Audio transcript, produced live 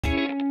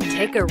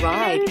Take a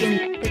ride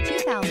in the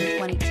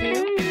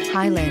 2022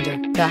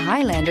 Highlander. The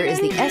Highlander is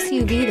the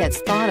SUV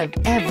that's thought of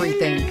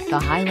everything. The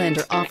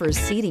Highlander offers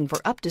seating for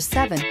up to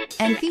 7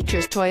 and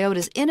features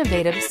Toyota's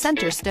innovative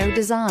center stow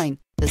design.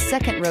 The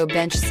second row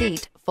bench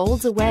seat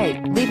folds away,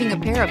 leaving a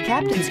pair of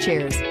captain's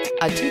chairs.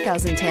 A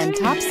 2010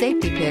 top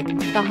safety pick,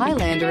 the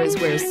Highlander is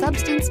where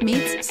substance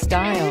meets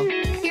style.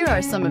 Here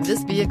are some of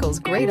this vehicle's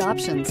great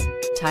options: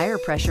 tire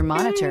pressure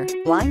monitor,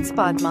 blind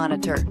spot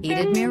monitor,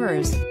 heated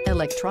mirrors,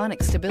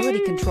 electronic stability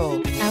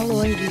control,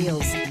 alloy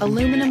wheels,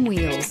 aluminum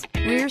wheels,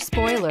 rear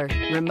spoiler,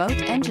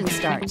 remote engine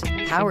start,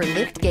 power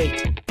lift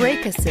gate,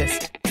 brake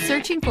assist.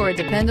 Searching for a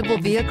dependable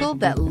vehicle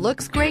that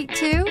looks great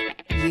too?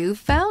 You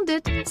found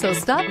it, so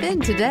stop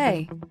in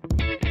today.